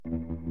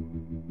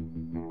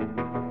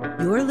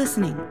You're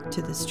listening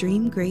to the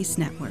Stream Grace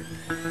Network.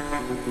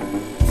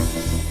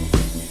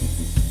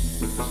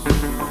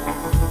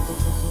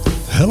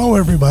 Hello,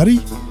 everybody,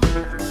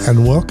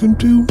 and welcome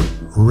to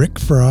Rick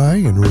Fry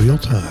in Real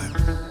Time.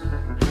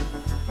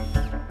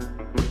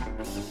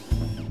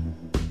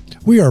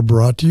 We are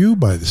brought to you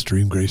by the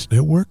Stream Grace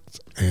Network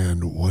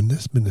and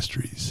Oneness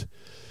Ministries.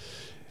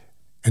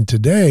 And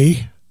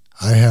today,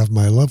 I have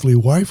my lovely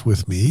wife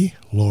with me,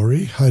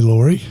 Lori. Hi,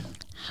 Lori.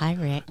 Hi,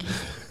 Rick.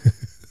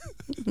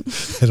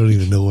 I don't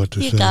even know what to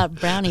say. You got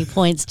brownie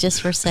points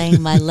just for saying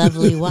my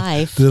lovely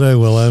wife. Did I?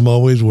 Well, I'm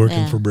always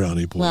working for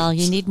brownie points. Well,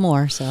 you need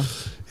more, so.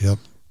 Yep.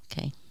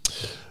 Okay.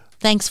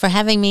 Thanks for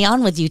having me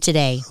on with you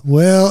today.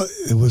 Well,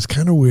 it was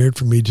kind of weird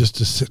for me just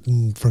to sit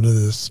in front of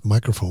this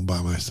microphone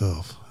by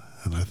myself.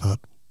 And I thought,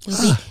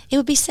 it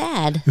would be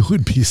sad. It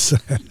would be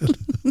sad.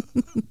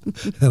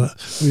 And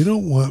we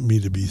don't want me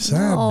to be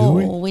sad, do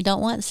we? No, we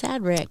don't want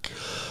sad, Rick.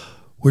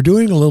 We're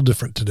doing a little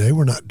different today.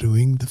 We're not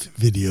doing the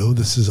video.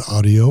 This is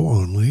audio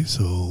only,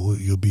 so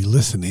you'll be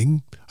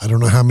listening. I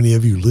don't know how many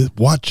of you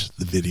watch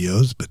the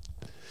videos, but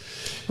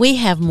we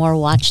have more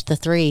watched the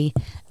three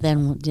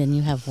than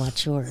you have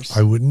watched yours.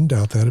 I wouldn't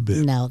doubt that a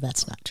bit. No,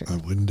 that's not true. I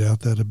wouldn't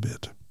doubt that a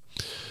bit.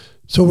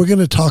 So we're going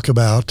to talk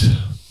about,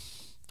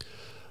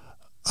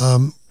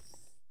 I'll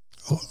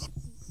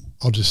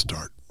just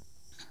start.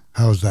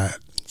 How's that?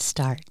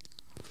 Start.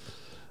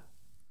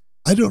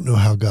 I don't know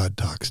how God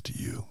talks to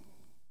you.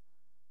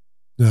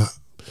 Now,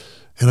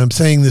 and I'm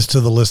saying this to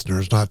the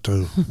listeners, not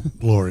to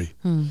Lori.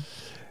 And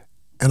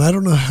I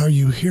don't know how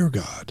you hear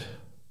God.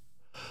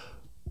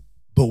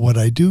 But what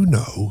I do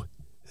know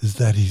is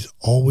that he's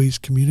always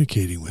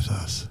communicating with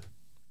us.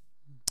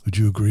 Would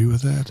you agree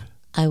with that?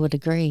 I would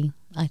agree.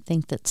 I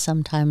think that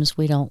sometimes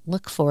we don't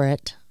look for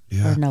it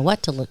or know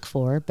what to look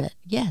for. But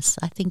yes,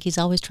 I think he's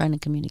always trying to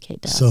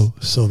communicate to us.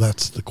 So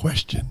that's the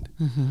question.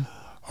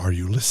 Are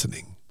you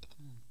listening?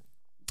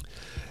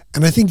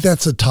 And I think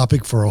that's a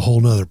topic for a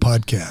whole nother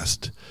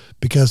podcast,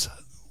 because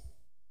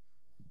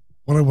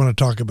what I want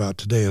to talk about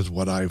today is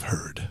what I've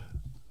heard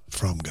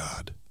from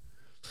God.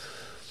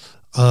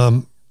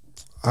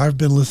 I've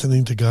been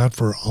listening to God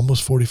for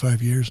almost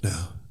 45 years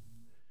now,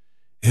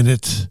 and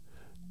it's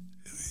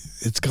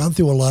gone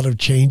through a lot of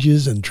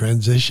changes and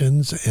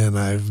transitions, and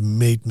I've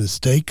made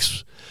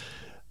mistakes,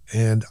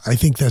 and I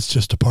think that's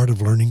just a part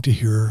of learning to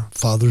hear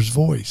Father's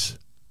voice.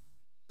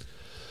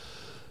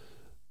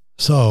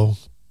 So,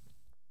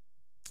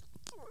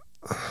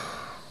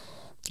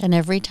 and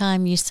every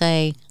time you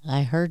say,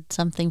 I heard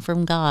something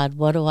from God,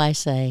 what do I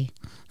say?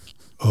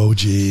 Oh,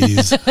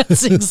 geez.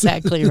 That's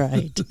exactly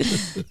right.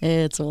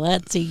 It's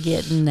what's he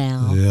getting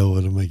now? Yeah,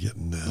 what am I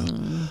getting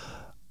now?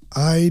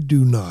 I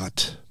do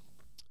not,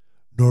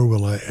 nor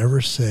will I ever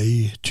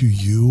say to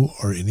you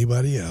or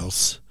anybody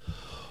else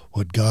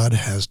what God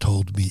has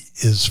told me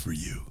is for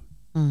you.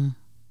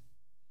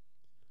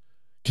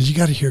 Because you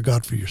got to hear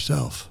God for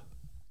yourself.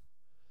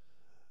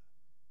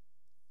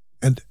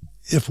 And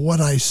if what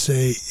I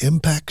say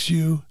impacts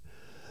you,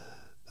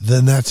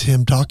 then that's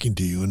him talking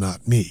to you and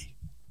not me.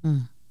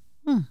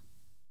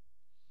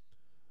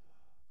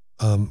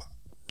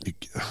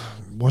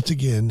 Once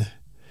again,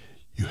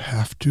 you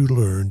have to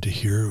learn to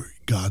hear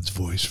God's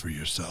voice for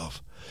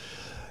yourself.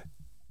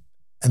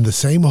 And the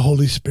same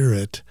Holy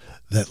Spirit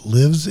that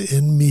lives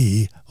in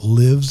me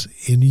lives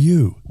in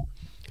you.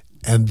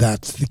 And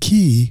that's the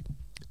key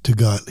to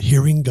God.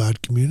 Hearing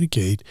God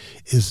communicate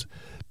is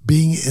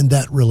being in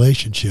that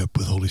relationship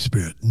with Holy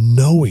Spirit,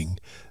 knowing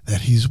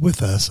that he's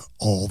with us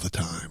all the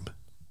time.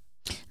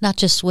 Not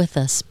just with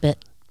us,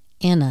 but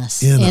in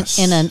us.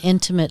 In an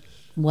intimate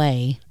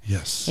way.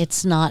 Yes.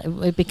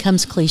 It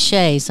becomes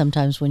cliche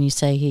sometimes when you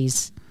say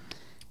he's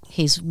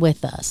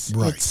with us.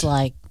 Right. It's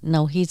like,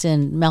 no,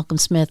 Malcolm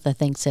Smith, I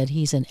think, said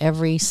he's in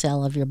every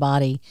cell of your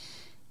body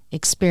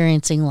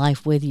experiencing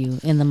life with you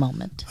in the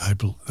moment.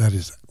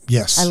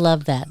 Yes. I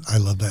love that. I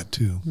love that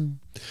too.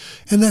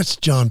 And that's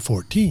John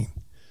 14.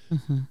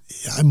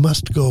 I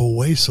must go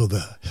away so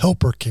the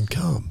helper can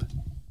come.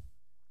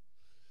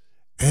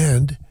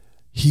 And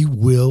he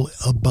will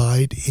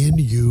abide in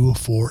you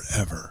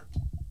forever.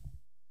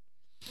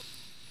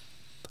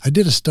 I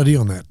did a study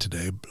on that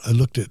today. I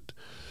looked at,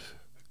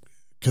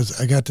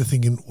 because I got to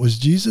thinking, was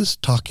Jesus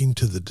talking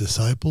to the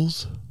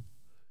disciples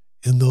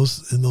in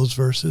those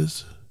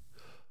verses?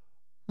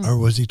 Or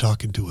was he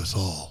talking to us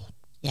all?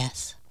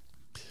 Yes.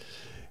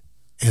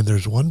 And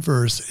there's one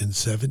verse in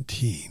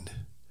 17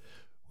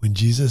 when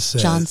Jesus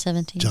said, John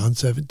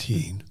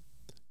 17.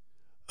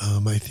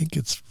 I think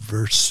it's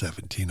verse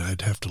 17.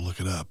 I'd have to look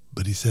it up.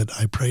 But he said,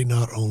 I pray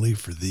not only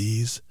for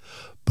these,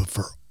 but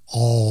for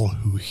all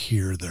who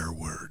hear their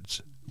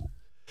words.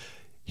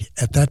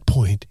 At that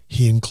point,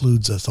 he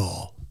includes us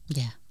all.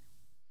 Yeah.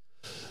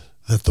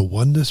 That the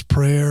oneness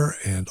prayer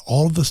and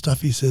all of the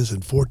stuff he says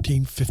in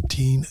 14,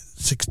 15,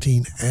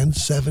 16, and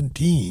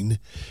 17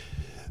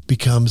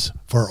 becomes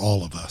for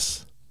all of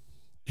us.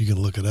 You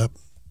can look it up.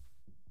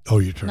 Oh,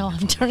 you're turning. No,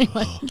 I'm turning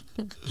my.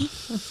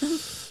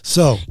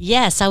 So.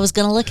 Yes, I was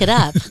going to look it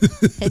up.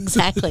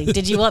 Exactly.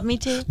 Did you want me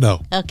to?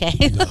 No. Okay.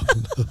 No.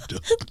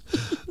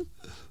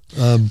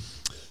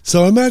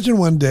 So imagine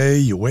one day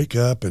you wake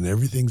up and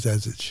everything's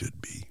as it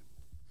should be.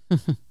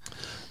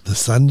 The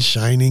sun's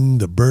shining,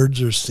 the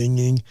birds are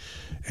singing,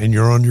 and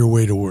you're on your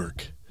way to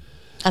work.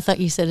 I thought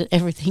you said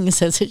everything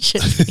is as it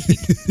should be.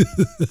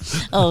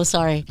 Oh,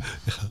 sorry.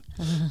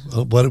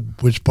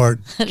 Which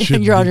part?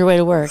 You're on your way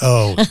to work.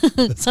 Oh.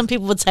 Some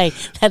people would say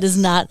that is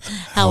not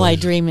how I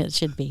dream it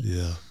should be.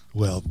 Yeah.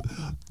 Well,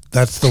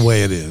 that's the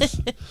way it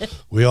is.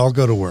 We all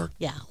go to work.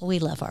 Yeah, we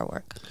love our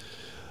work.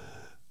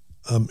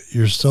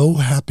 You're so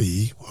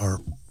happy,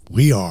 or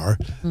we are,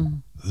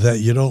 that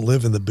you don't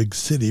live in the big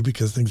city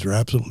because things are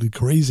absolutely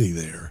crazy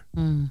there,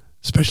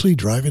 especially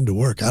driving to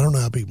work. I don't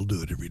know how people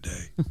do it every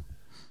day.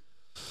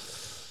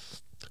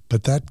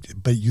 But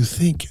you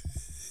think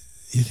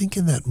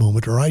in that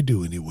moment, or I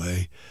do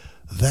anyway,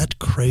 that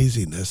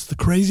craziness, the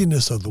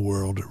craziness of the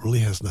world, it really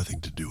has nothing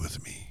to do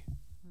with me.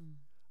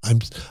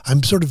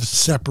 I'm sort of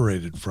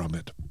separated from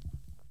it.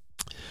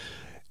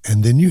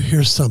 And then you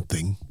hear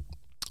something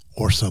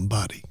or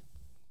somebody.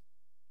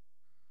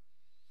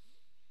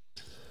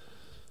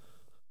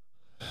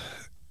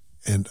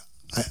 And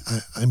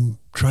I'm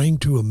trying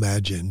to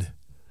imagine,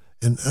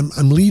 and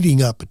I'm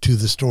leading up to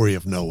the story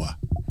of Noah.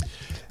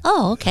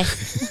 Oh, okay.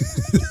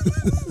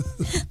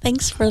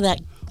 Thanks for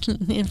that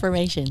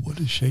information.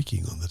 What is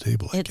shaking on the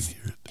table? I can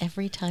hear it.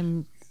 Every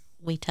time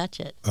we touch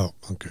it. Oh,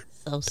 okay.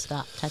 So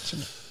stop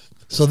touching it.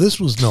 So this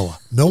was Noah.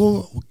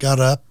 Noah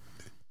got up,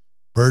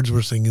 birds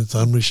were singing,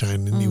 sun was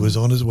shining. He was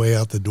on his way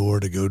out the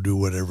door to go do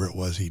whatever it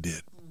was he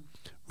did.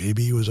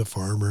 Maybe he was a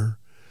farmer.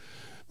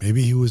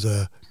 Maybe he was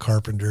a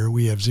carpenter.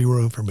 We have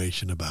zero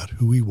information about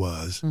who he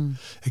was,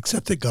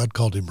 except that God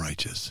called him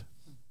righteous.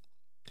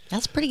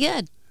 That's pretty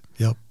good.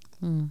 Yep.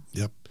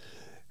 Yep.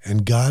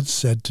 And God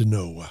said to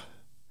Noah,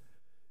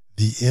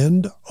 "The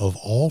end of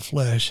all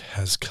flesh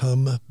has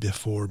come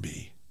before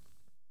me.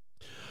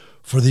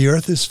 For the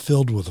earth is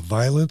filled with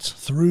violence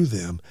through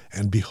them,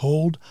 and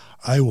behold,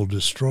 I will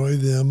destroy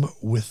them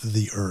with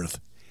the earth."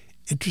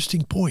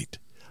 Interesting point.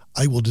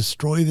 I will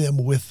destroy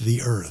them with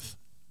the earth.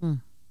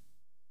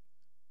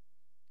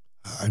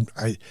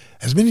 I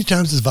as many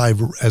times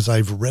as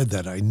I've read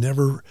that, I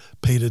never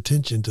paid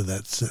attention to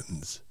that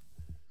sentence.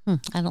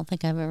 I don't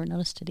think I've ever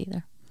noticed it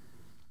either.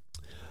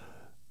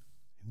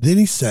 Then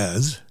he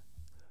says,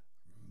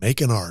 "Make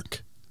an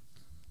ark."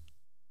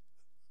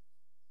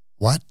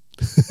 What?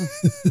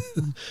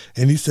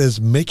 And he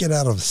says, "Make it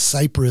out of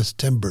cypress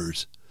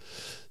timbers."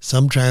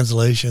 Some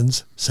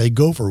translations say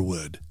gopher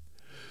wood.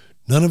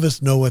 None of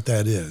us know what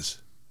that is.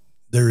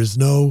 There is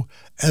no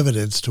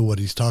evidence to what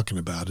he's talking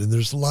about. And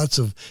there's lots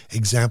of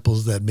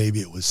examples that maybe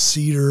it was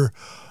cedar.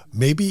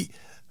 Maybe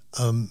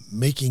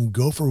making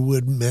gopher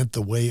wood meant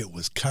the way it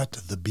was cut,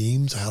 the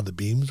beams, how the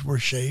beams were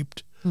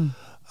shaped.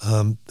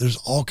 There's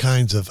all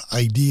kinds of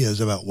ideas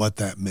about what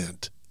that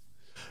meant.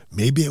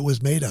 Maybe it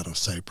was made out of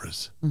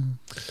cypress.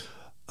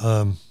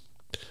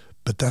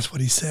 But that's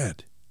what he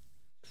said.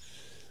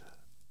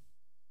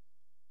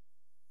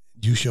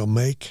 You shall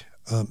make...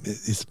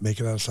 make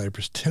it out of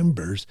cypress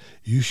timbers.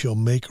 You shall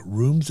make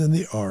rooms in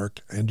the ark,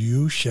 and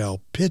you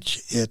shall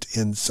pitch it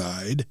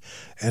inside,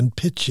 and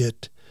pitch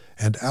it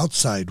and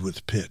outside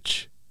with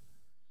pitch.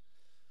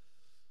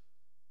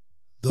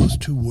 Those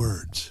two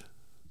words,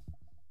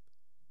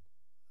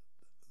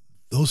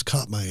 those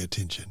caught my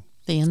attention.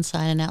 The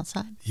inside and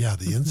outside? Yeah,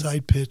 the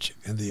inside pitch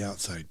and the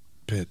outside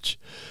pitch.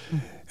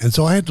 And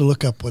so I had to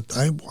look up what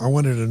I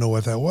wanted to know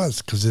what that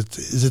was, because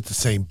is it the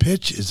same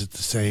pitch? Is it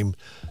the same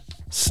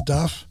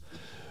stuff?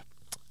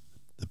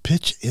 The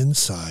pitch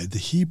inside, the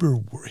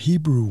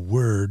Hebrew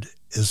word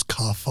is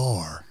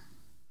kafar,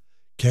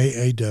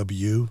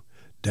 Kawfar.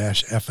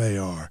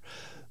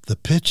 The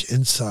pitch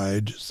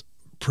inside's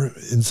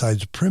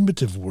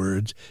primitive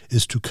words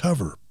is to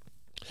cover,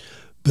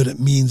 but it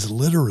means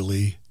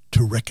literally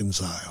to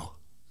reconcile.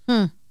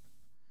 To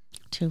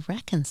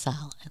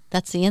reconcile.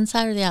 That's the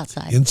inside or the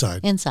outside?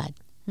 Inside. Inside.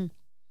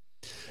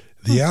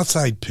 The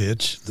outside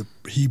pitch, the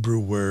Hebrew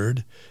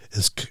word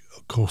is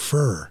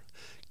kofar.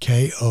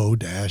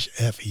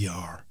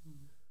 K-O-F-E-R.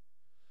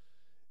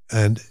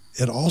 And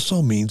it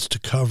also means to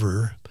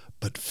cover,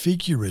 but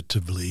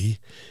figuratively,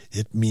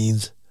 it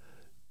means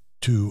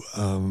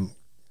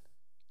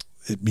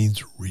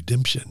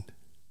redemption.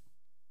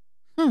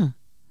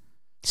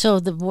 So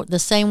the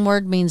same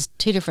word means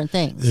two different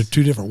things. They're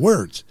two different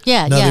words.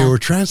 Yeah, now yeah. They were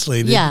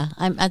translated. Yeah,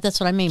 that's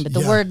what I mean.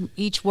 But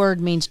each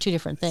word means two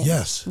different things.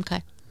 Yes.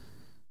 Okay.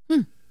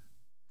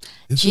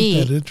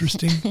 Isn't that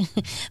interesting?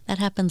 That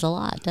happens a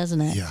lot,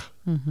 doesn't it? Yeah.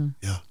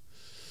 Yeah.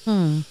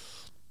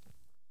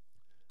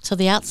 So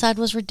the outside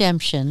was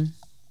redemption,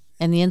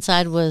 and the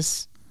inside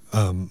was...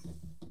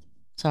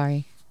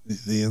 sorry.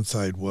 The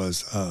inside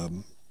was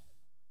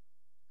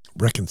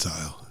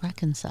reconcile.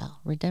 Reconcile.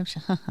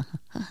 Redemption.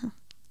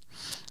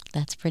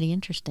 That's pretty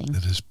interesting.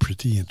 That is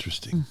pretty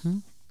interesting.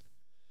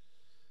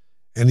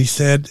 And he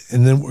said,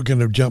 and then we're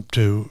going to jump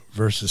to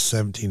verses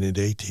 17 and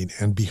 18.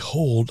 And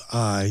behold,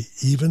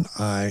 even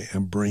I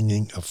am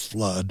bringing a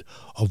flood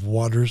of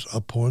waters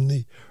upon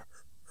the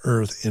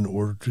earth in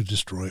order to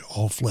destroy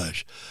all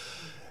flesh.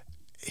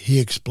 he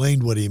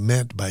explained what he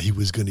meant by he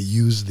was going to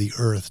use the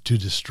earth to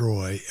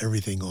destroy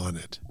everything on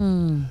it.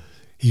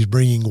 He's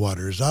bringing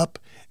waters up,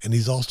 and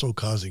he's also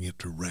causing it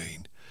to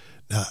rain.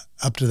 Now,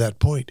 up to that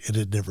point, it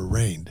had never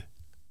rained.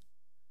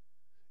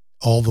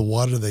 All the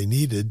water they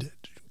needed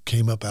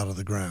came up out of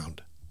the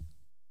ground.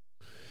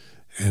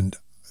 And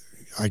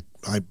I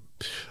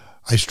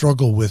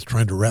struggle with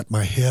trying to wrap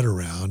my head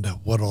around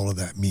what all of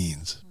that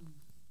means.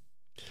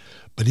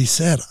 But he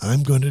said,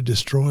 I'm going to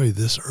destroy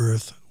this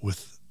earth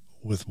with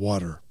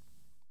water,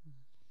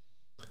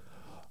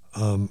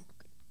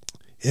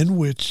 in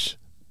which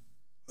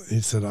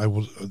he said, I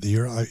will the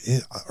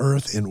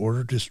earth in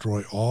order to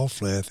destroy all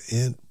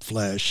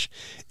flesh,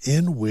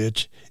 in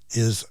which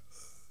is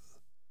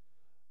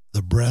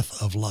the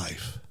breath of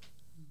life.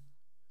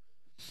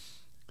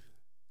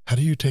 How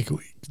do you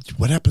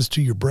what happens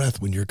to your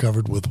breath when you're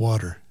covered with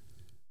water?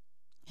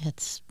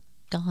 It's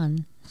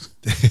gone.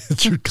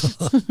 It's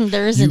gone.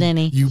 There isn't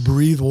any. You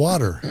breathe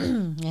water.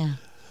 Yeah.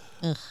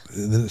 Ugh.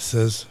 And then it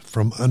says,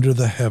 from under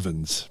the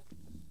heavens,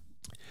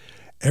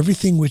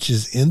 everything which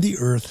is in the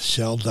earth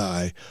shall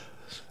die.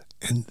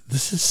 And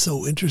this is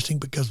so interesting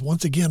because,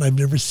 once again, I've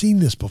never seen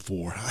this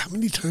before. How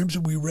many times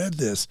have we read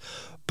this?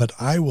 But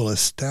I will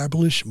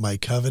establish my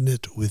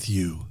covenant with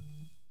you.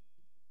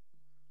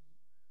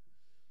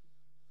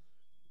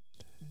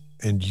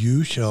 And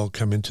you shall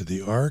come into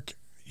the ark,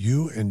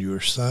 you and your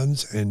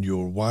sons and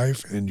your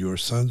wife and your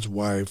sons'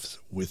 wives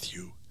with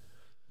you.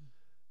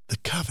 The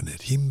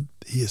covenant.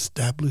 He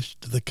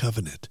established the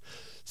covenant.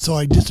 So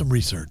I did some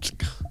research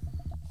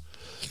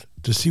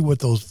to see what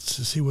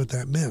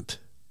that meant.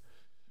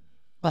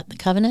 What, the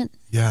covenant?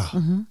 Yeah.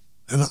 Mm-hmm.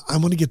 And I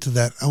want to get to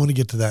that. I want to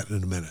get to that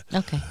in a minute.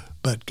 Okay.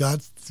 But God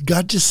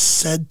just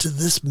said to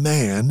this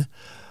man,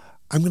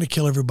 I'm going to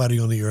kill everybody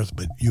on the earth,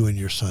 but you and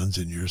your sons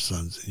and your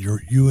sons,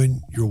 you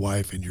and your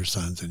wife and your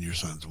sons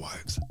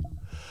wives.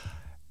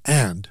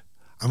 And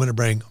I'm going to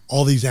bring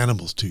all these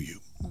animals to you.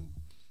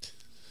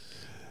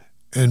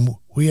 And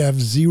we have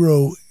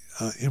zero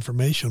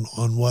information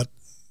on what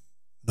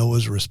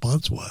Noah's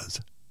response was.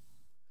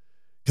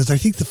 Because I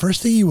think the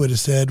first thing he would have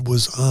said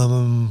was,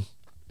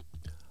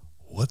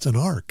 what's an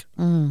ark?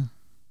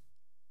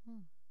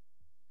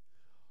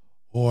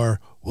 Or,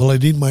 well, I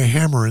need my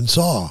hammer and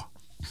saw.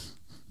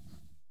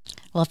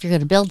 Well, if you're going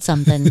to build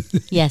something,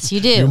 yes,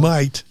 you do. You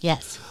might.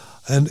 Yes.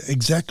 And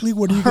exactly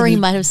what are you Or he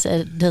might have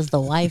said, does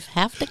the wife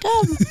have to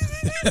come?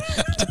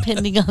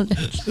 Depending on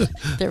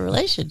their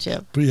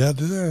relationship. But yeah,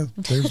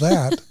 there's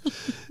that.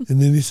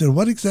 And then he said,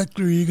 what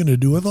exactly are you going to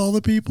do with all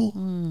the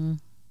people?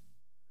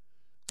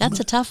 That's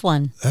a tough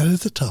one. That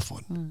is a tough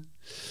one.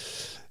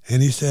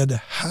 And he said,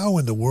 how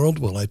in the world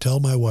will I tell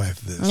my wife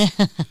this?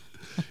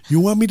 You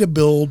want me to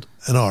build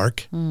an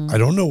ark. I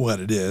don't know what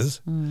it is.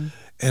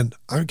 And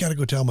I've got to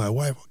go tell my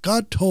wife,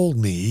 God told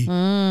me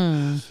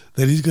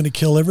that he's going to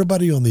kill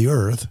everybody on the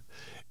earth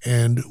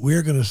and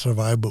we're going to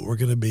survive, but we're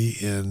going to be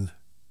in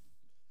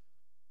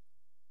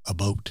a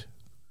boat,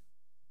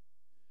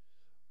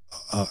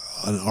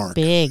 an ark,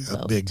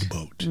 a big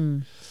boat.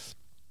 And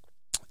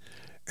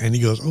he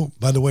goes, oh,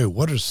 by the way,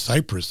 what are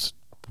cypress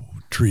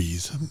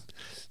trees?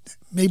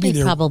 Maybe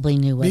they probably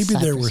knew what maybe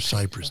there were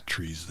cypress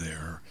trees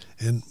there.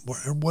 And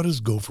what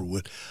is gopher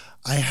wood?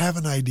 I have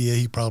an idea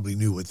he probably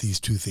knew what these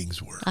two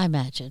things were. I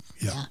imagine.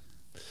 Yeah.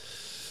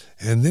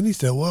 And then he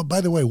said, well,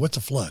 by the way, what's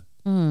a flood?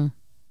 And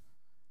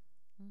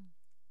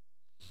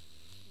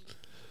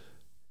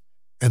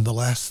the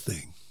last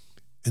thing,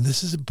 and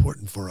this is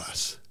important for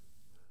us.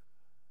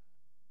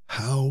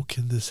 How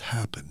can this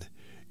happen?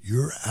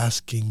 You're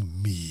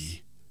asking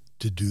me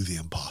to do the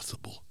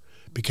impossible.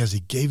 Because he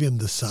gave him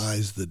the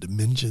size, the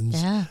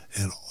dimensions,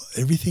 and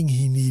everything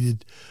he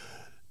needed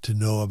to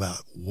know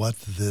about what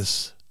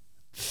this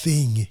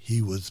thing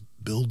he was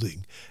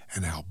building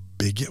and how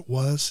big it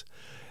was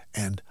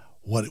and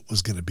what it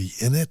was going to be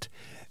in it.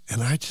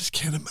 And I just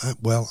can't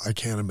I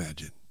can't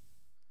imagine.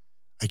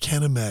 I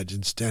can't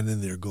imagine standing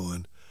there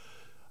going,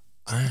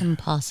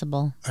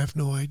 impossible. I have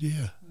no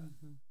idea.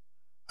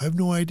 I have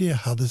no idea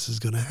how this is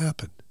going to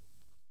happen.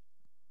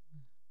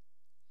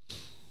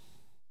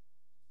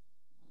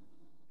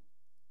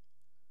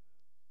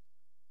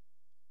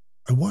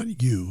 I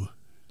want you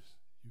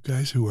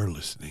guys who are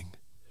listening,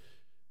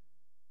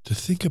 to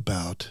think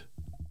about,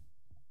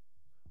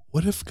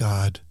 what if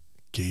God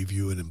gave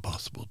you an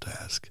impossible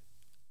task?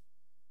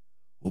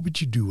 What would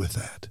you do with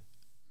that?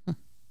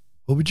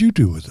 What would you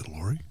do with it,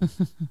 Lori?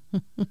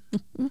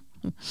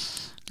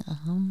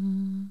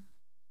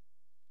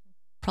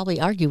 Probably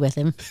argue with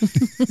him.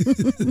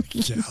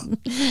 Yeah.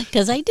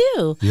 Because I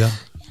do. Yeah.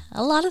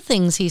 A lot of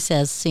things he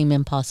says seem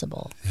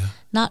impossible. Yeah.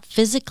 Not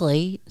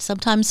physically,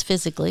 sometimes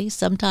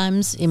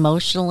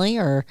emotionally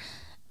or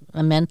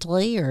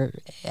mentally, or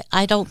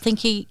I don't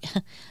think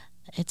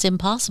it's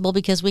impossible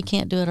because we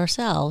can't do it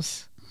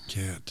ourselves.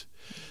 Can't.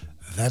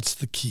 That's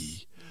the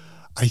key.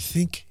 I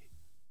think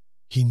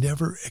he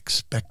never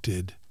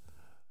expected,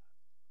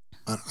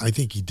 I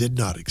think he did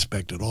not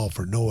expect at all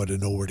for Noah to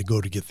know where to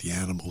go to get the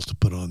animals to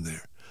put on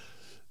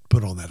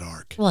that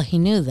ark. Well, he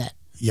knew that.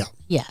 Yeah.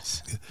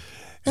 Yes.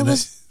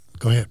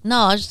 Go ahead.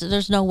 No,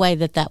 there's no way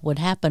that would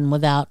happen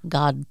without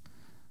God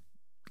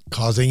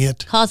causing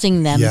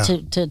them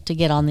to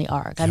get on the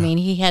ark. I mean,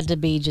 he had to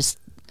be just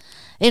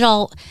it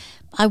all.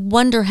 I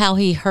wonder how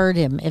he heard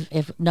him,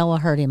 if Noah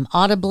heard him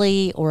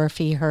audibly or if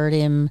he heard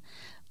him,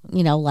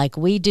 like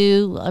we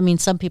do. I mean,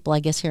 some people,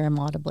 I guess, hear him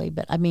audibly,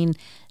 but I mean,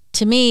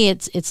 to me,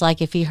 it's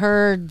like if he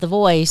heard the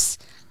voice,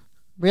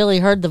 really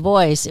heard the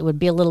voice, it would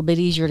be a little bit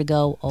easier to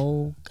go,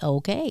 oh,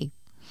 okay.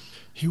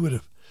 He would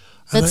have.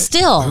 But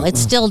still, it's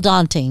still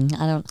daunting.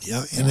 I don't.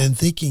 Yeah, and in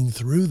thinking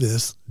through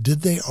this,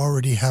 did they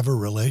already have a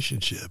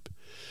relationship?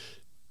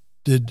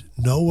 Did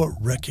Noah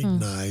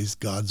recognize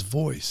God's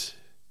voice?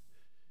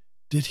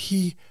 Had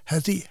he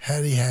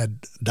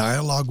had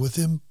dialogue with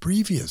him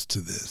previous to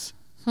this?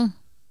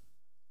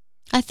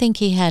 I think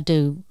he had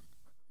to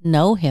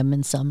know him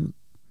in some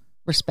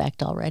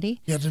respect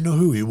already. He had to know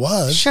who he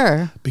was.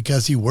 Sure.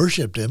 Because he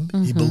worshipped him.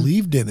 Mm-hmm. He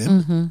believed in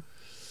him. Mm-hmm.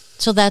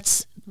 So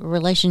that's a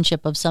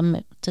relationship to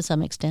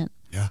some extent.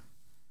 Yeah.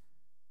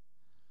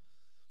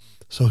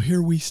 So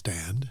here we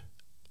stand,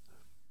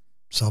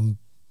 some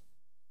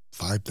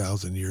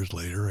 5,000 years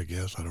later, I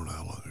guess. I don't know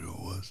how long ago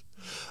it was.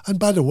 And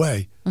by the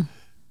way,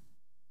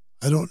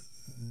 I don't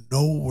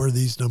know where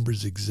these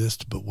numbers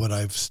exist, but what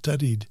I've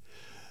studied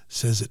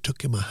says it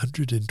took him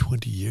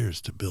 120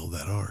 years to build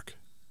that ark.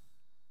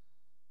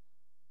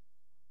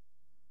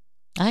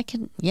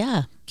 Can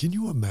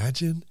you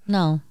imagine?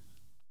 No.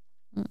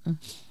 Mm-mm.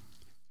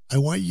 I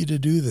want you to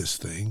do this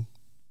thing.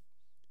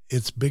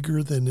 It's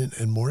bigger than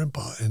and more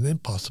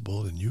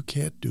impossible, and you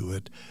can't do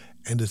it,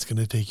 and it's going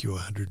to take you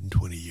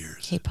 120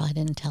 years. He probably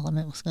didn't tell him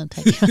it was going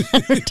to take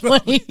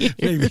 120 years.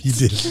 Maybe he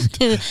didn't.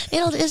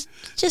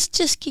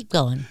 Just keep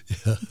going.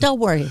 Yeah.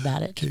 Don't worry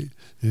about it. Okay.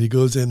 And he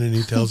goes in and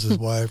he tells his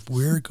wife,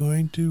 "We're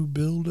going to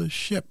build a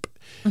ship,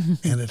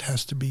 and it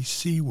has to be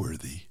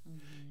seaworthy."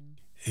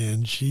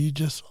 And she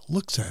just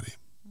looks at him.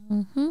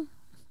 Mm-hmm.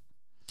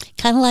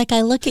 Kind of like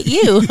I look at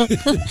you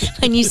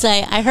when you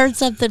say, "I heard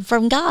something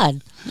from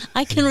God."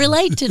 I can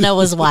relate to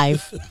Noah's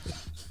wife.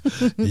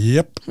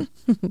 Yep.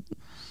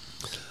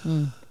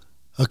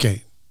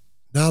 Okay.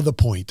 Now the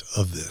point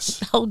of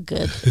this. Oh,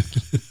 good.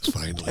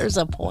 Finally. There's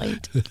a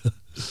point.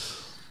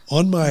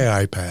 On my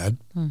iPad,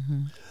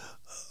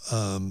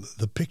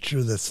 the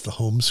picture that's the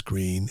home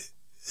screen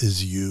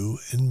is you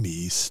and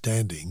me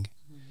standing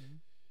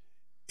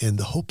in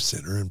the Hope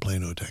Center in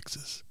Plano,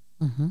 Texas.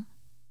 Mm-hmm.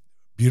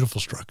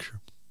 Beautiful structure.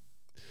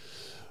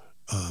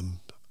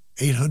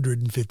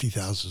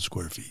 850,000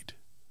 square feet.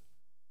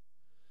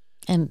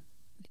 And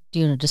do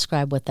you want to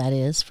describe what that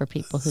is for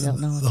people who don't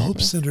know what that is? The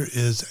Hope Center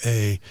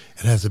it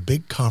has a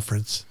big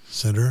conference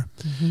center.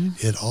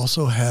 Mm-hmm. It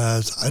also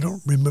has, I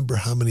don't remember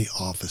how many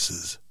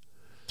offices.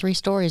 3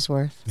 stories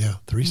worth. Yeah,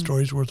 3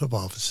 stories worth of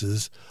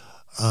offices.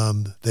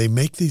 They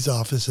make these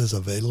offices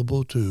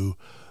available to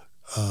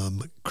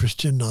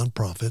Christian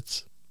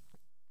nonprofits.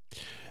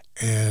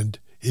 And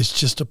it's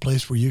just a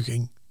place where you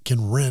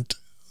can rent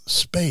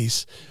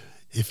space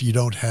if you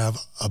don't have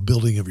a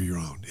building of your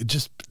own.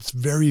 It's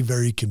very,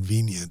 very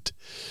convenient.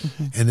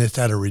 Mm-hmm. And it's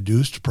at a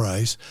reduced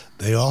price.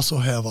 They also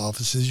have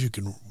offices you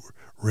can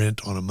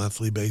rent on a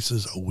monthly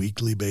basis, a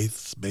weekly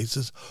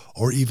basis,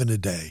 or even a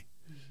day.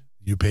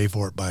 You pay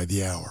for it by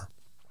the hour.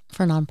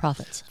 For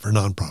nonprofits.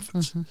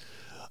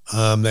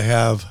 Mm-hmm. They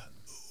have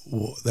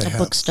a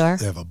bookstore.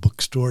 They have a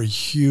bookstore, a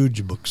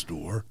huge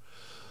bookstore.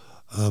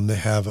 They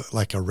have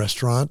like a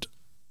restaurant.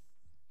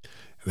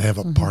 They have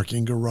a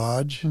parking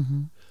garage.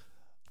 Mm-hmm.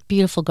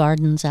 Beautiful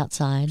gardens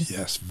outside.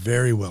 Yes,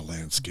 very well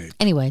landscaped.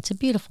 Anyway, it's a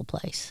beautiful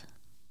place.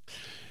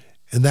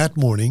 And that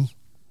morning,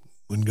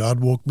 when God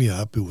woke me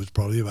up, it was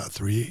probably about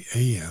 3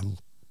 a.m.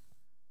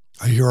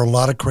 I hear a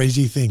lot of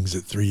crazy things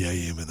at 3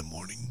 a.m. in the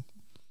morning.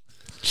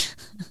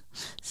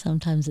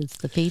 Sometimes it's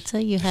the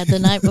pizza you had the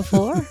night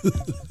before.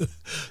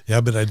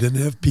 Yeah, but I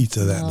didn't have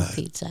pizza that night.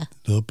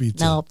 No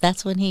pizza. No,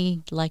 that's when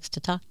he likes to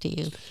talk to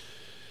you.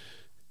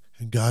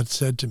 And God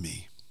said to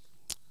me,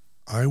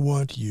 I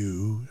want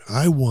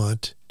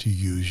to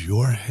use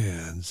your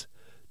hands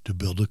to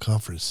build a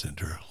conference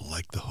center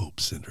like the Hope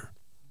Center.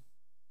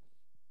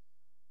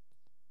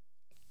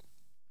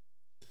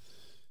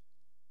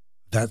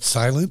 That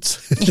silence.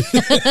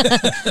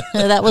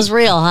 That was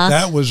real, huh?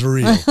 That was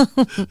real.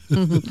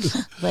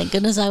 Thank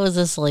goodness I was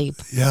asleep.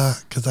 Yeah,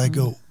 because I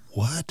go,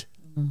 what?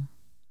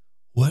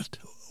 What?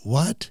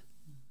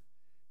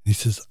 And he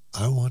says,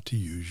 I want to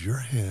use your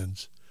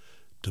hands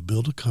to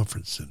build a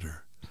conference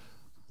center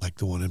like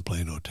the one in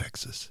Plano,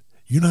 Texas.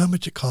 You know how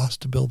much it costs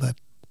to build that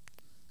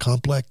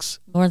complex?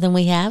 More than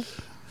we have?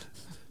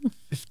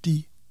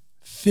 $50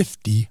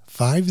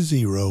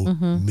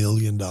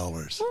 million.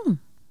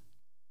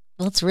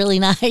 Well, it's really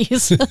nice.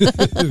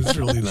 It's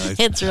really nice.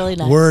 It's really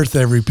nice. Worth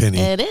every penny.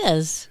 It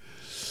is.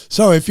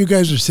 So if you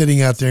guys are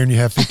sitting out there and you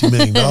have $50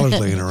 million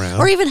laying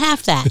around. Or even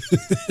half that.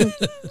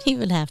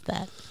 Even half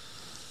that.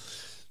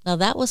 Now,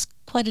 that was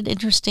quite an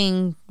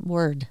interesting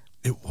word.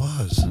 It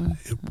was.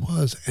 Mm-hmm. It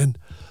was. And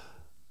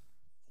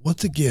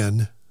once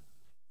again,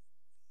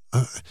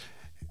 I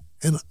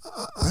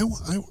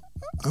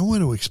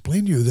want to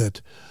explain to you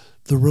that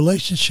the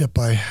relationship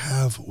I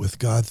have with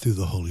God through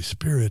the Holy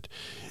Spirit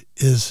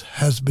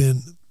has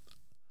been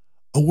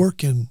a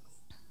work in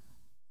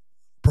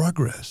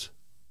progress.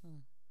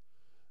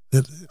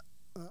 That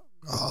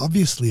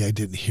obviously I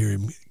didn't hear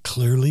him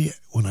clearly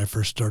when I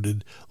first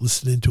started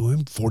listening to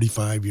him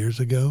 45 years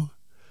ago.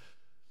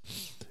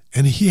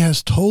 And he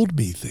has told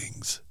me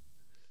things,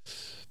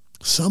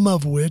 some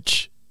of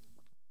which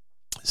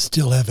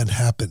still haven't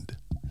happened.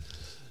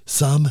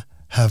 Some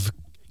have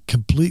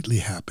completely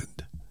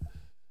happened.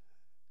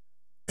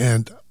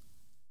 And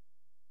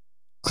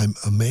I'm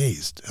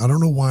amazed. I don't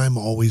know why I'm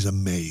always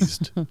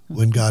amazed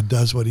when God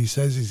does what he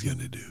says he's going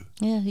to do.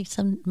 Yeah,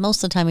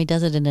 most of the time he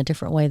does it in a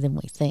different way than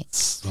we think.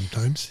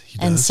 Sometimes he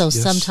does. And so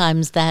yes.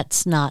 sometimes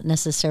that's not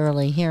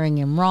necessarily hearing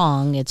him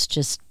wrong. It's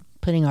just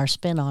putting our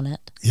spin on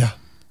it. Yeah.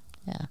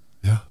 Yeah.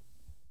 Yeah.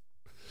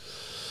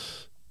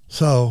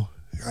 So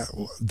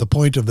the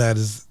point of that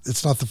is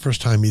it's not the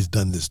first time he's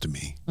done this to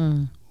me.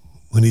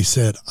 When he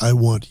said, I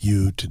want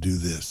you to do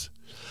this.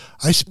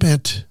 I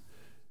spent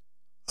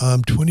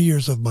 20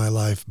 years of my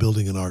life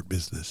building an art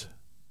business.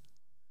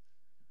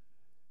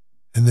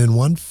 And then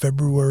one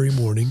February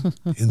morning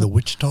in the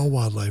Wichita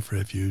Wildlife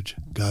Refuge,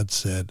 God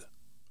said,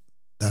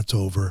 that's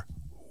over.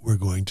 We're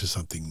going to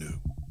something new.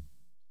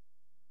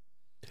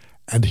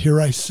 And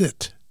here I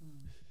sit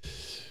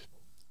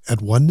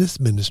at Oneness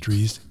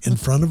Ministries in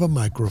front of a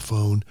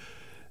microphone,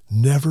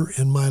 never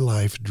in my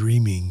life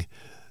dreaming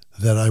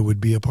that I would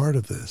be a part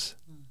of this.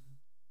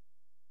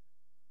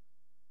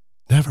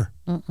 Never.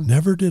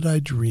 Never did I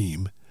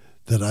dream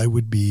that I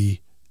would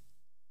be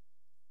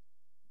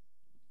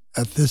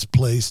at this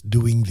place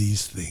doing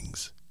these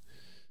things.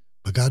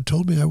 But God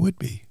told me I would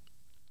be.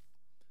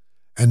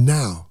 And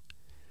now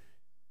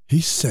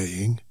he's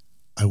saying,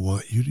 I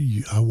want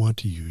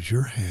to use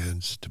your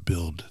hands to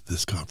build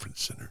this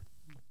conference center.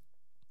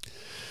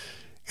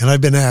 And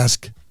I've been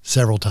asked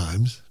several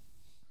times,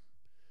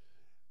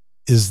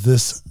 is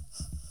this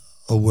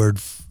a word,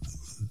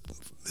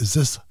 is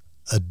this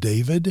a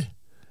David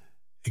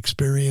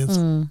experience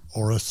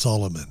or a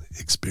Solomon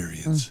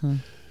experience?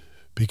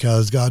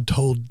 Because God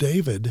told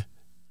David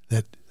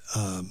that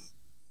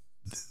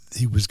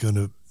he was going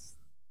to,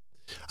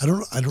 I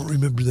don't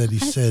remember that he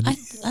said.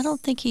 I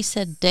don't think he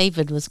said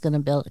David was going to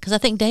build it, because I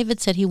think David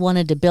said he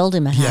wanted to build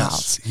him a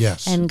house.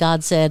 Yes. And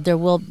God said there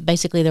will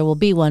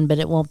be one, but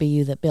it won't be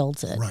you that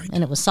builds it. Right.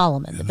 And it was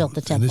Solomon that built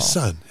the temple. And his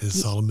son,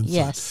 Solomon's son.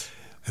 Yes.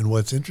 And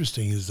what's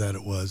interesting is that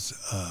it was,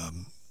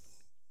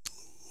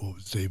 what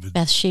was David?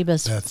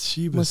 Bathsheba's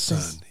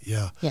son.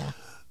 Yeah. Yeah.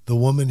 The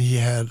woman he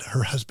had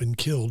her husband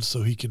killed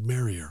so he could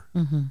marry her.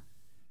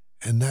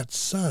 And that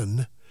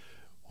son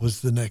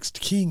was the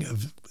next king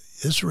of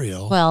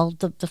Israel. Well,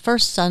 the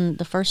first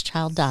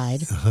child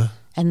died,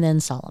 and then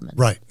Solomon.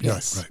 Right.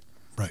 Yes.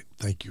 Right.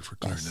 Thank you for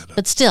clearing that up.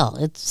 But still,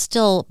 it's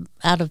still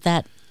out of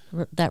that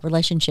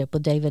relationship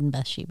with David and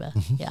Bathsheba.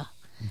 Yeah.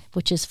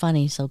 Which is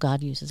funny. So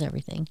God uses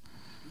everything.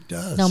 He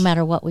does. No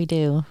matter what we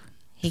do,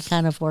 he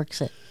kind of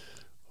works it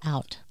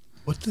out.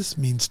 What this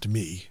means to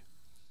me,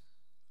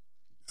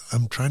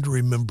 I'm trying to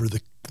remember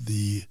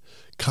the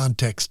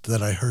context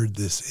that I heard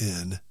this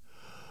in,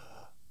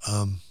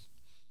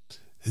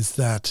 is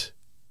that,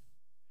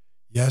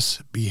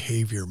 yes,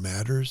 behavior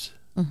matters,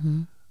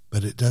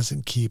 but it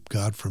doesn't keep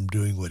God from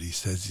doing what he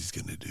says he's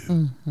going to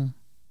do.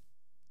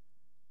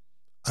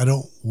 I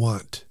don't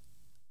want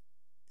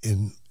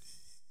in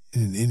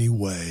any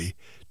way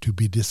to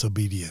be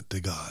disobedient to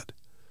God.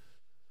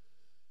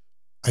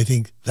 I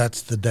think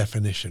that's the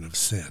definition of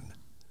sin.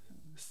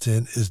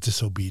 Sin is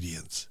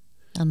disobedience.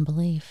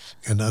 Unbelief.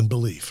 And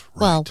unbelief.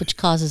 Right. Well, which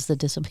causes the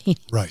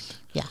disobedience. Right.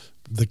 Yeah.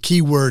 The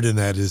key word in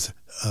that is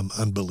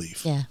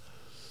unbelief. Yeah.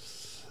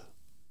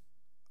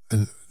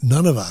 And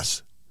none of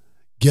us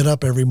get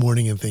up every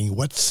morning and think,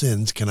 what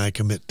sins can I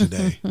commit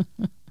today?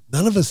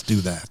 None of us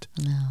do that.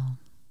 No.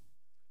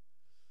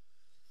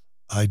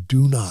 I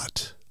do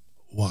not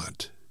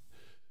want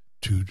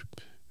to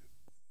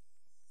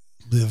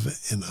live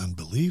in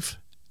unbelief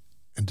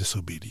and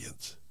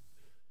disobedience.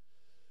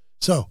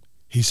 So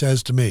he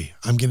says to me,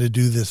 I'm going to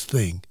do this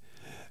thing.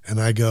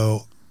 And I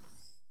go,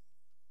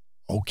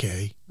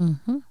 okay.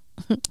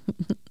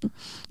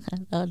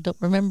 I don't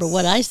remember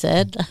what I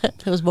said.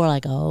 It was more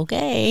like,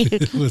 okay,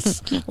 It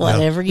was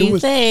whatever you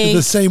think.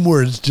 The same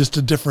words, just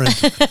a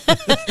different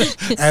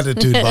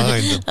attitude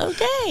behind them.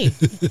 Okay.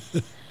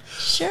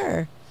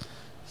 Sure.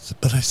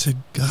 But I said,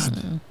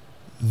 God,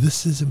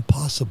 this is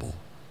impossible.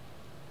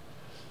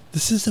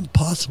 This is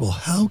impossible.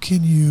 I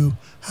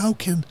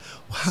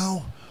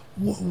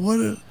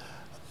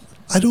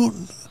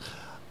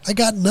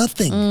got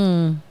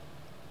nothing.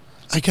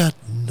 I got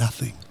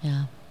nothing.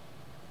 Yeah.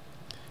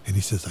 And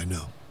he says, I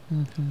know.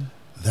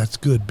 That's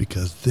good,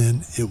 because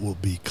then it will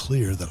be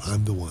clear that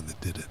I'm the one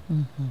that did it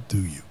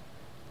through you.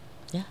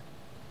 Yeah.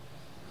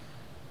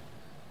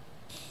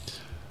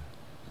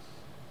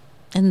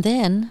 And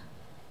then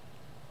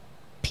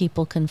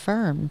people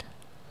confirmed.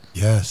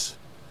 Yes.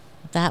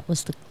 That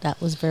was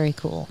very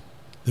cool.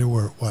 There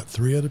were,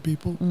 3 other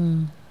people?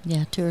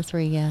 Yeah, 2 or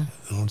 3, yeah.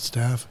 On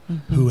staff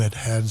who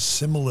had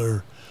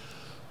similar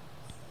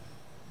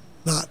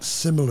not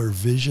similar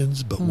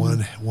visions, but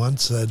one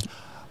said,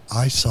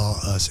 I saw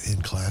us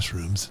in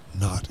classrooms,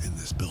 not in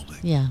this building.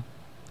 Yeah.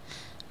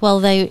 Well,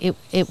 they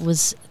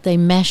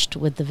meshed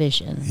with the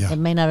vision. Yeah. It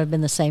may not have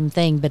been the same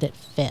thing, but it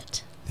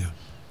fit. Yeah.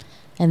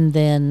 And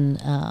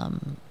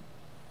then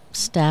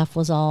staff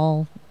was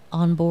all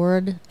on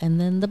board, and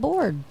then the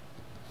board.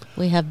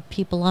 We have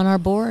people on our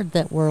board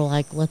that were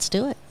like, let's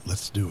do it.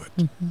 Let's do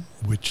it.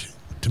 Which,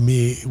 to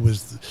me,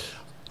 was...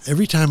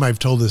 Every time I've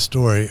told this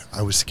story,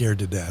 I was scared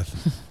to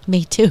death.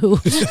 Me too.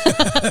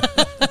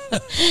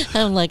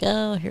 I'm like,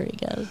 oh, here he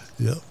goes.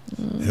 Yep.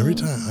 Every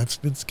time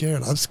I've been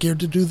scared. I'm scared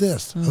to do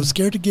this. I was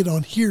scared to get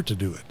on here to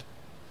do it.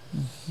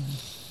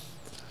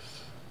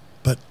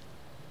 But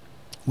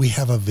we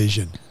have a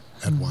vision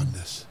at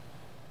Oneness.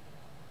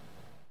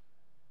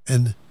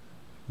 And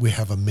we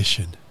have a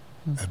mission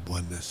at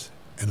Oneness.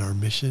 And our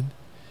mission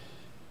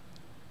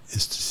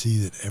is to see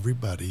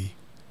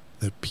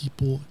that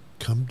people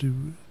come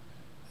to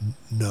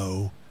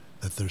know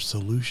that their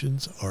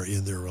solutions are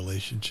in their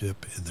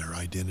relationship and their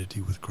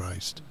identity with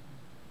Christ.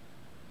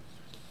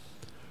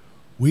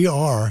 We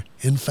are,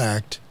 in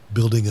fact,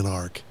 building an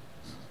ark.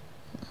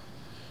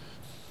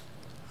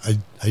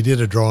 I did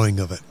a drawing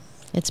of it.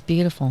 It's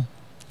beautiful.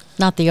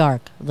 Not the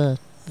ark, the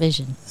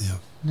vision.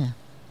 Yeah.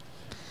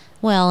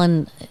 Well,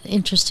 and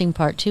interesting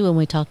part, too, when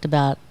we talked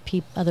about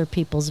other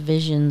people's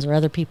visions or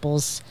other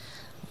people's,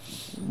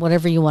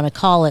 whatever you want to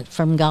call it,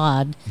 from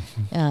God.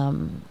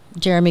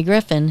 Jeremy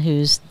Griffin,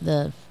 who's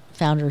the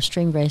founder of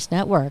Stream Grace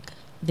Network,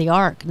 the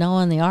Ark,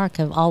 Noah and the Ark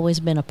have always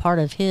been a part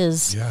of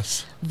his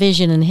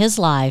vision in his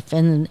life,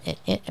 and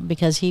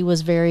because he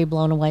was very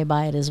blown away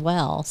by it as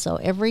well. So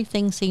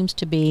everything seems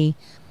to be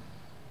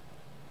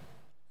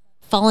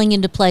falling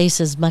into place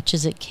as much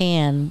as it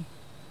can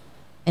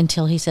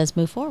until he says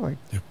move forward.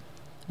 Yep.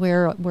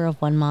 We're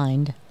of one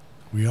mind.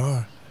 We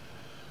are.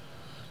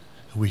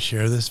 We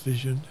share this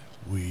vision.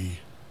 We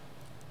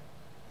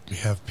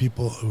have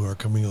people who are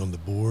coming on the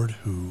board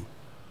who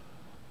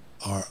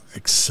are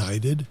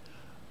excited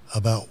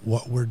about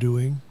what we're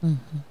doing.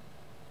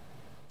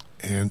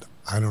 And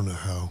I don't know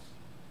how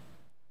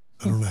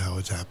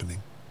it's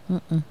happening.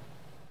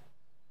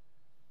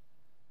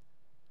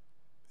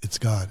 It's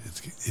God.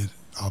 It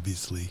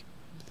obviously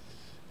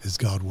is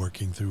God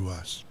working through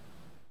us.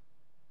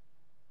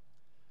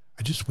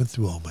 I just went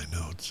through all my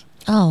notes.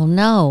 Oh,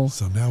 no.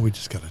 So now we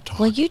just got to talk.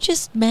 Well, you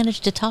just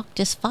managed to talk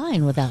just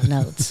fine without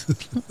notes.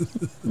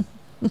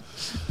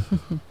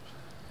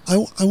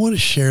 I want to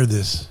share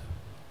this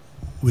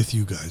with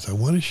you guys. I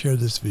want to share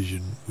this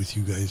vision with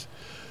you guys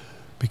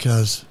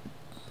because,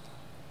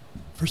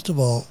 first of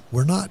all,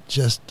 we're not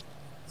just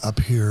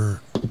up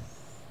here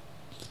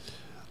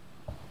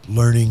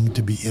learning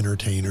to be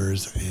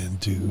entertainers and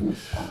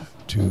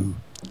to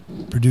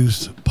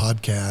produce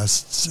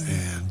podcasts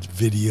and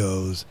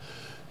videos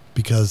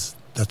because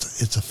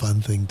it's a fun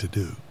thing to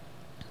do.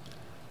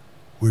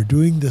 We're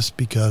doing this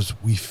because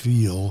we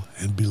feel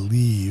and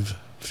believe,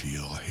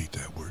 I hate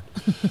that word,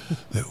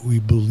 that we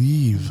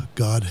believe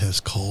God has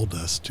called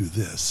us to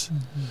this.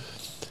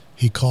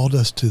 He called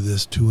us to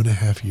this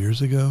 2.5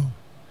 years ago.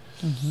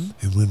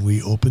 And when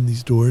we opened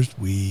these doors,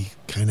 we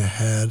kind of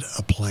had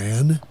a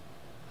plan,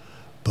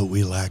 but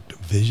we lacked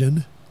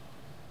vision.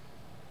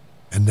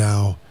 And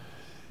now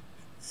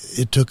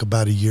it took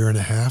about 1.5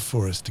 years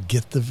for us to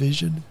get the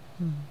vision.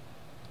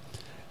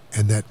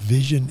 And that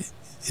vision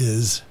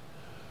is,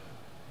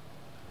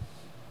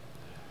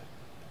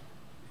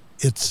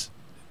 it's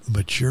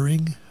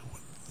maturing.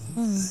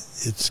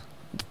 It's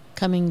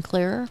coming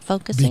clearer,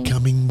 focusing,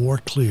 becoming more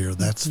clear.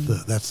 That's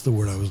the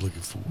word I was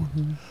looking for.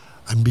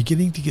 I'm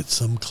beginning to get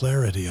some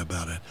clarity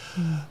about it.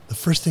 The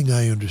first thing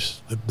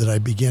that I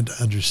began to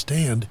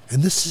understand,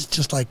 and this is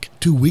just like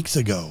 2 weeks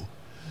ago,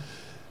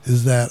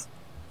 is that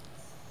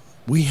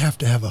we have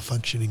to have a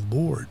functioning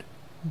board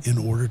in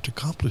order to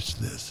accomplish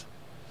this.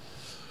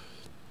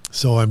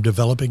 So I'm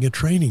developing a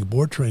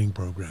board training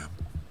program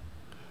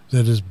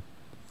that is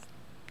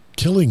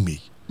killing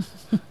me.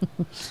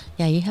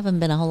 Yeah, you haven't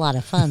been a whole lot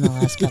of fun the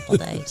last couple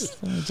of days,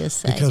 let me just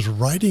say. Because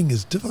writing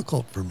is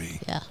difficult for me.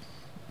 Yeah.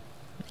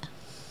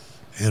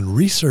 And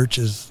research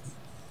is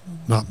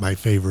not my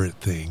favorite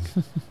thing.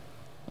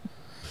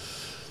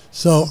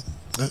 So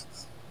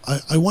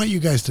I want you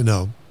guys to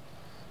know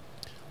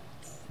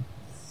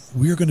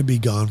we're going to be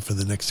gone for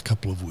the next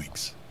couple of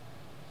weeks.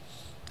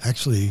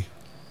 Actually,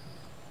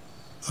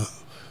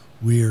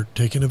 we're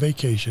taking a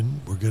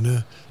vacation. We're going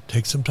to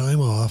take some time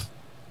off.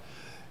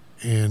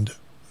 And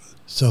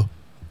so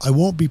I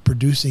won't be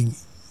producing.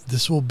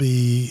 This will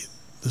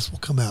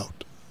come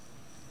out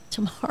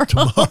tomorrow.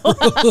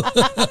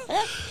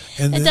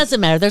 And it doesn't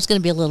matter. There's going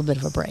to be a little bit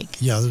of a break.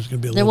 Yeah, there's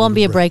going to be a little bit of a break. There won't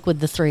be a break with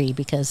the 3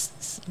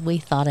 because we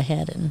thought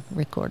ahead and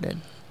recorded.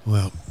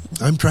 Well,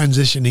 I'm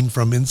transitioning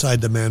from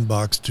Inside the Man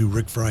Box to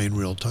Rick Fry in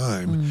Real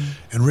Time.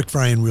 And Rick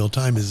Fry in Real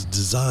Time is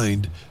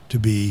designed to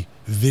be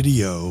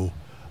video.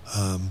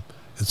 And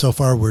so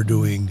far we're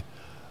doing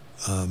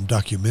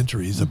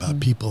documentaries about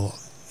people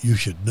you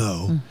should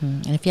know.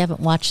 And if you haven't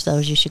watched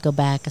those, you should go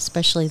back,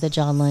 especially the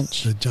John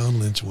Lynch. The John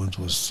Lynch ones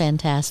was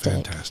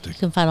fantastic. You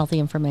can find all the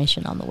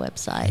information on the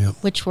website,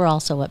 which we're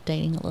also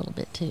updating a little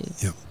bit too.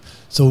 Yep.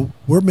 So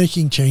we're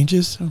making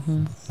changes.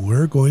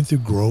 We're going through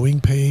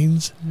growing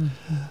pains.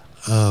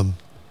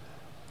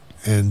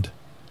 And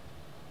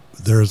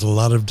there's a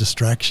lot of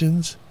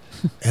distractions,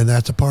 and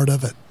that's a part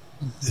of it.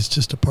 It's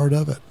just a part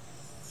of it.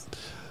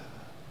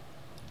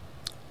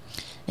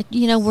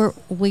 You know,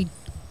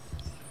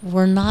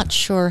 we're not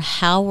sure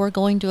how we're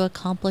going to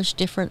accomplish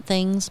different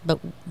things, but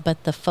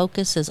the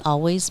focus has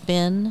always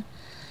been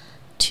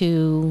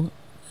to,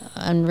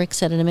 and Rick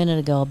said it a minute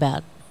ago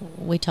about,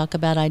 we talk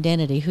about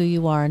identity, who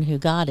you are and who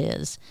God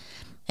is,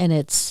 and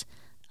it's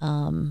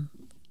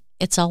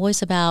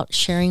always about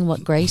sharing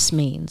what grace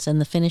means and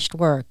the finished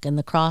work and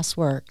the cross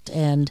worked,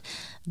 and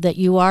that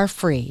you are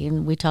free.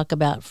 And we talk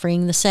about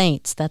freeing the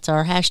saints. That's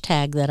our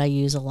hashtag that I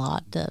use a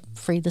lot,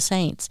 free the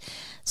saints.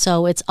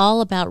 So it's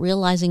all about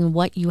realizing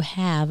what you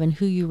have and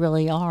who you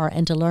really are,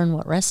 and to learn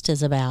what rest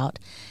is about,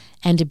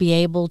 and to be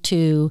able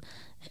to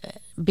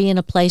be in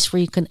a place where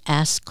you can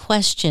ask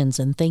questions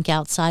and think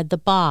outside the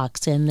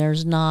box, and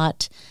there's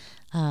not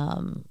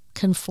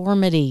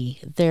conformity.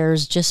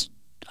 There's just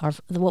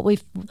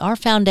our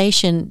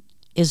foundation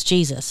is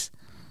Jesus,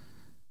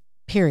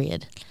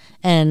 period.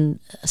 And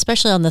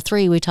especially on the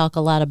 3, we talk a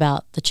lot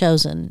about The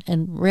Chosen.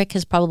 And Rick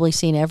has probably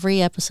seen every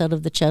episode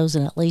of The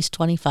Chosen at least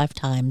 25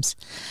 times.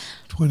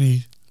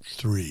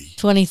 23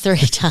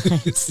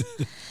 times.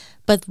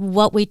 But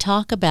what we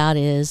talk about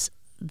is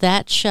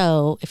that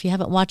show. If you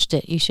haven't watched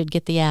it, you should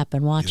get the app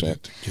and watch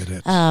it. Get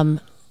it.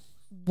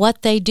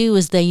 What they do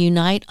is they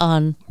unite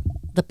on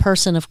the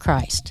person of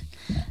Christ.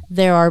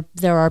 There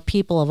are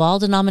people of all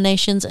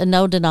denominations and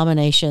no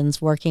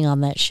denominations working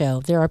on that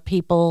show. There are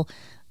people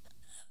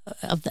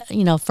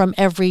from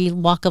every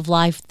walk of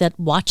life that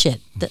watch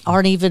it, that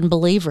aren't even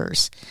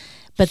believers.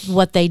 But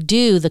what they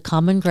do, the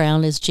common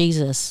ground is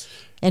Jesus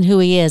and who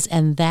he is,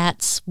 and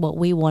that's what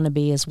we want to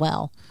be as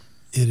well.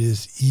 It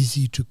is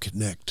easy to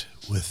connect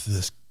with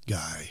this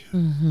guy.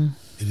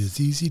 It is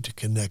easy to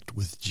connect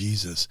with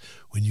Jesus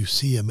when you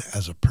see him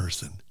as a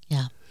person.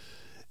 Yeah.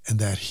 And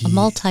that he... a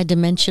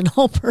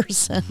multi-dimensional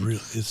person. Really,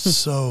 it's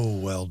so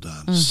well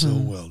done. So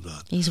well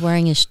done. Rick's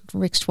wearing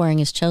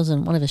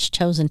one of his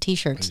Chosen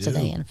T-shirts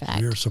today, in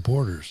fact. We are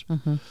supporters.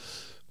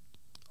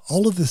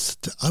 All of this,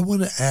 I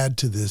want to add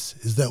to this,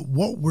 is that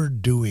what we're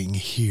doing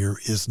here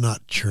is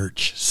not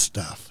church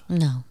stuff.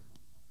 No.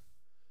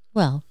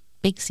 Well,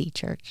 Big C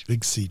Church.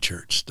 Big C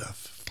Church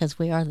stuff. Because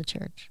we are the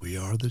church. We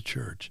are the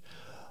church.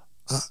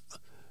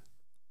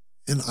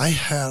 And I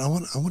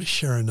want to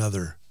share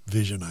another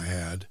vision I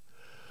had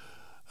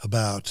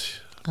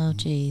about... oh,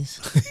 geez.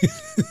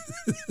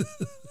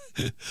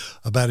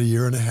 About a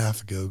year and a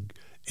half ago,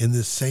 in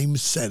this same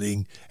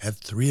setting at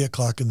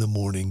 3:00 in the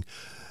morning,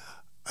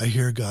 I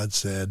hear God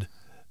said,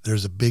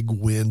 there's a big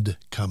wind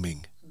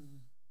coming.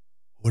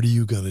 What are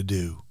you going to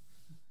do?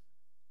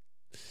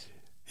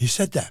 He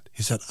said that.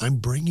 He said, I'm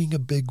bringing a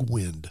big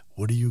wind.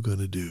 What are you going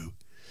to do?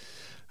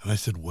 And I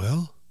said,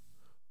 well,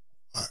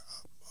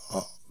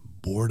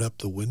 board up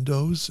the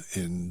windows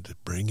and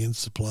bring in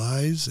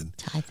supplies and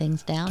tie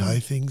things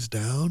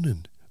down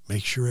and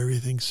make sure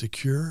everything's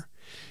secure.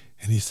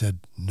 And he said,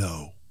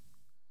 no,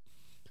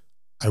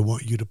 I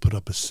want you to put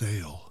up a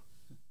sail.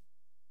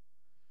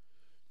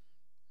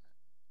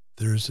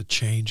 There's a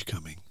change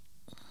coming.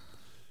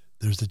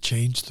 There's a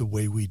change the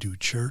way we do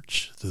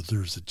church.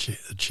 There's a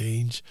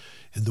change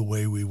in the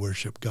way we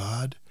worship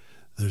God.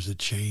 There's a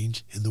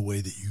change in the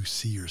way that you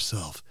see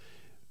yourself.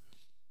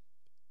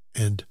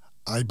 And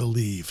I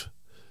believe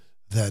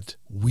that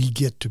we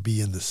get to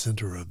be in the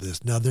center of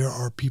this. Now, there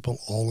are people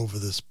all over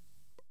this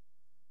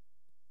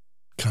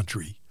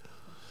country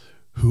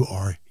who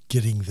are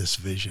getting this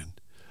vision.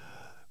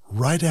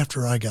 Right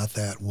after I got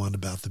that one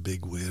about the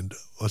big wind,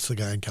 what's the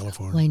guy in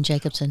California? Wayne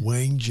Jacobson.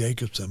 Wayne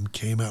Jacobson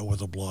came out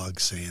with a blog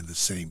saying the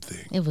same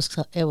thing. It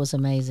was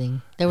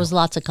amazing. There was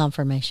lots of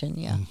confirmation,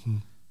 yeah.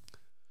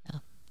 Yeah.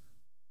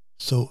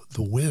 So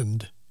the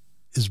wind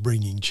is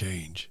bringing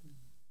change.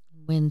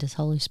 Wind is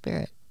Holy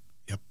Spirit.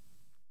 Yep.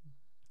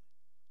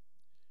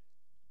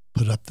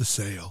 Put up the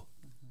sail.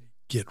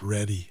 Get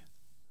ready.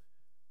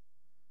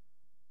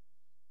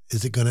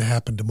 Is it going to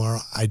happen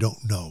tomorrow? I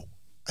don't know.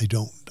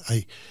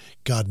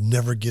 God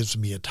never gives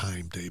me a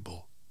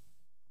timetable.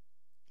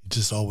 He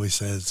just always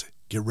says,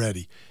 get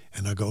ready.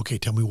 And I go, okay,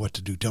 tell me what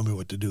to do. Tell me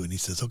what to do. And he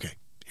says, okay,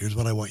 here's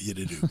what I want you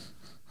to do.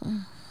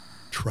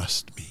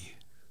 Trust me.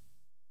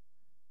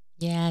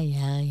 Yeah.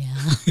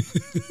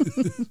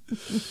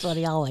 That's what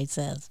he always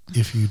says.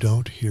 If you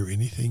don't hear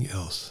anything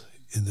else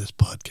in this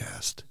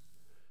podcast,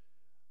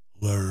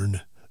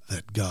 learn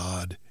that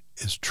God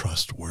is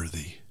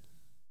trustworthy.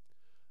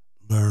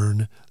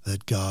 Learn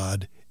that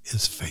God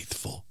is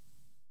faithful.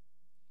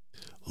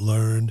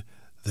 Learn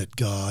that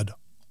God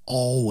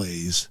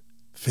always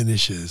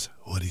finishes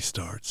what he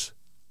starts.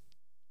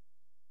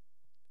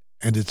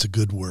 And it's a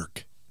good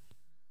work.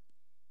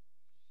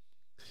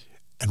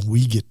 And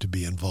we get to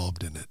be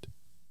involved in it.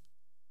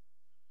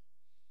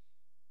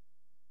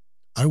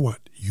 I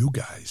want you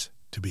guys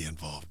to be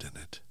involved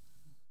in it.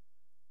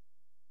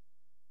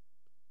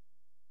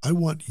 I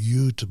want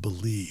you to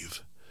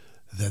believe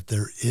that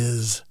there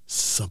is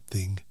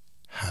something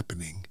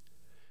happening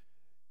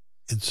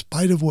in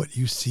spite of what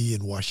you see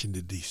in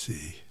Washington,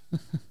 D.C.,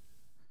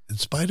 in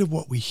spite of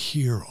what we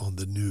hear on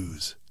the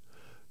news.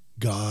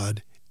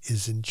 God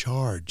is in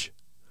charge.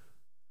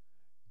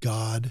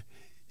 God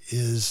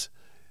is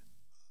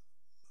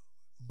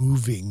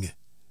moving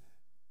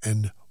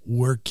and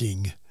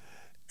working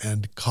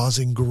and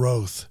causing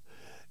growth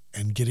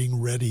and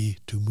getting ready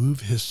to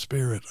move his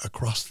Spirit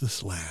across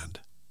this land,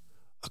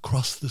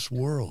 across this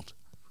world.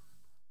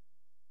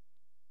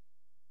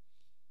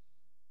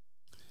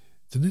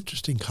 It's an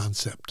interesting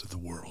concept of the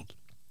world.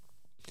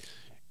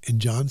 In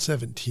John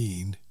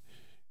 17,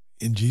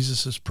 in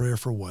Jesus' prayer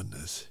for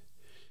oneness,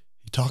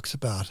 he talks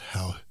about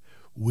how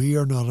we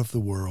are not of the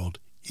world,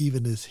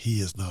 even as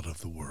he is not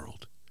of the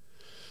world.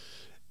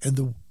 And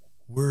the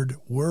word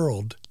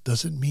world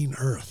doesn't mean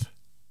earth.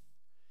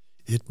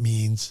 It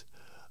means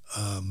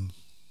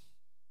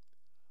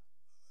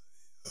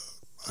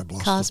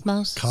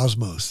Cosmos.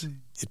 Cosmos.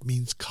 It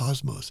means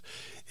cosmos.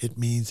 It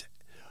means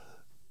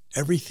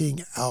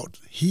everything out.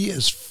 He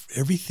is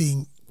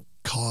everything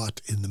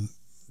caught in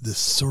this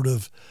sort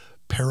of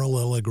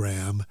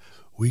parallelogram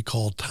we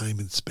call time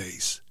and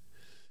space,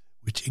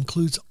 which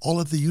includes all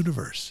of the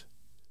universe.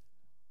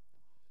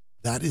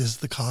 That is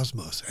the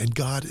cosmos, and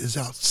God is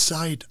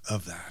outside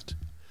of that.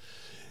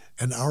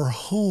 And our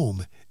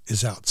home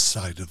is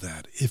outside of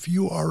that. If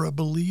you are a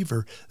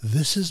believer,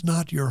 this is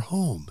not your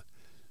home.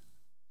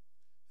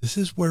 This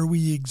is where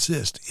we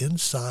exist,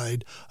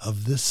 inside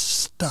of this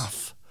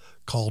stuff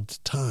called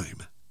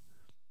time.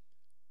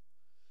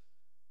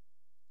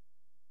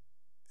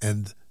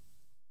 And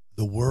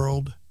the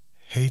world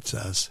hates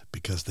us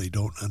because they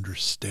don't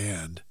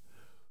understand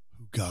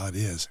who God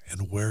is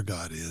and where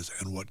God is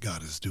and what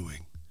God is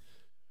doing.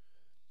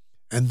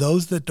 And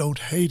those that don't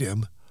hate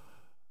him,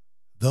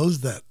 those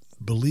that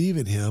believe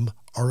in him,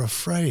 are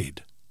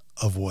afraid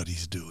of what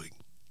he's doing.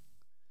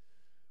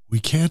 We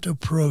can't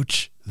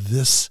approach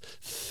this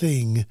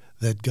thing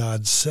that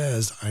God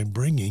says I'm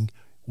bringing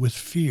with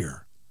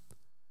fear.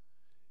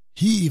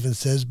 He even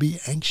says, be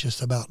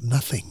anxious about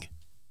nothing.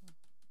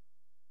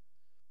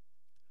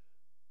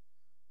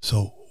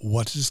 So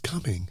what is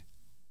coming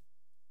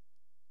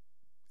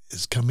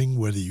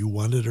whether you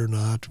want it or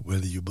not,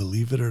 whether you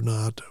believe it or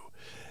not.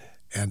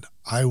 And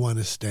I want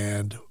to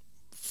stand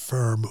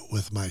firm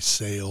with my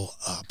sail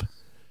up.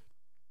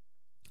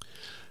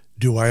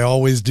 Do I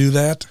always do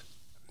that?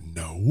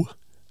 No.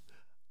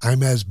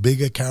 I'm as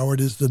big a coward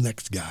as the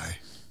next guy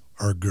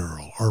or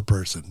girl or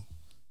person,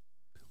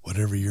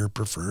 whatever your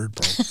preferred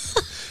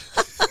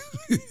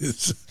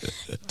is.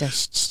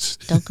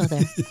 Don't go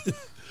there.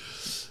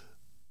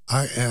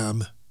 I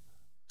am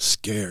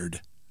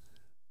scared.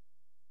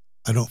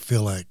 I don't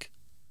feel like,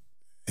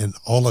 and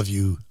all of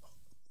you,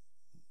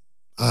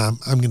 I'm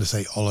going to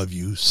say all of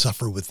you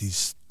suffer with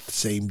these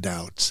same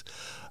doubts.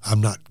 I'm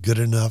not good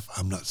enough.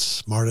 I'm not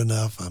smart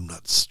enough. I'm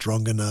not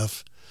strong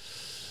enough.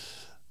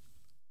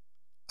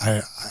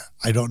 I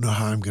don't know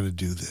how I'm going to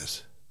do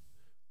this.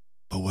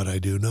 But what I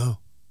do know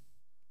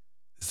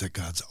is that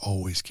God's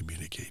always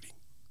communicating,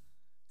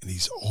 and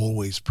he's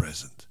always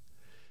present,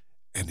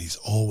 and he's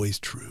always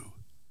true,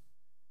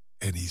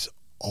 and he's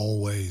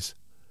always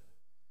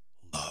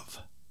love.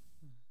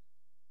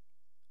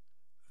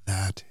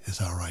 That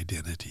is our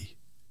identity.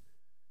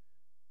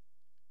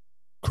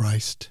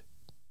 Christ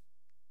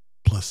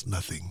plus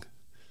nothing.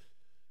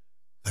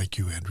 Thank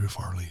you, Andrew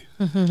Farley.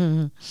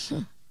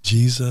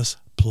 Jesus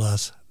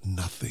plus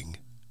nothing.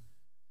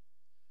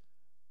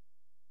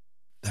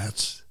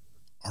 That's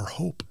our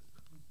hope.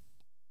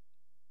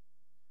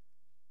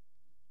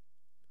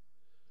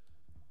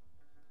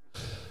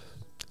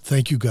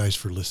 Thank you guys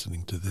for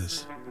listening to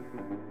this.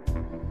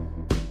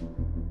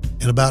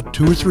 In about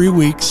 2 or 3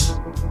 weeks,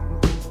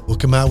 we'll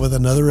come out with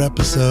another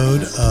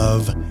episode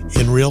of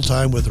In Real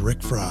Time with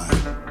Rick Fry.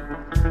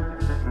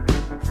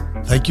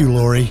 Thank you,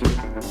 Lori.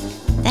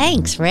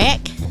 Thanks, Rick.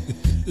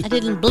 I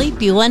didn't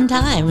bleep you one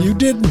time. You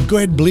didn't. Go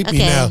ahead and bleep me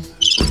now.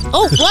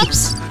 Oh,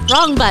 whoops.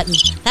 Wrong button.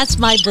 That's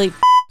my bleep.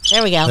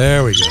 There we go.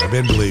 There we go. I've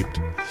been bleeped.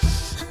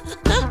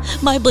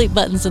 My bleep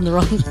button's in the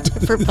wrong,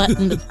 different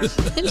button.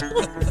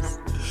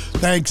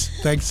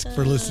 Thanks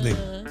for listening.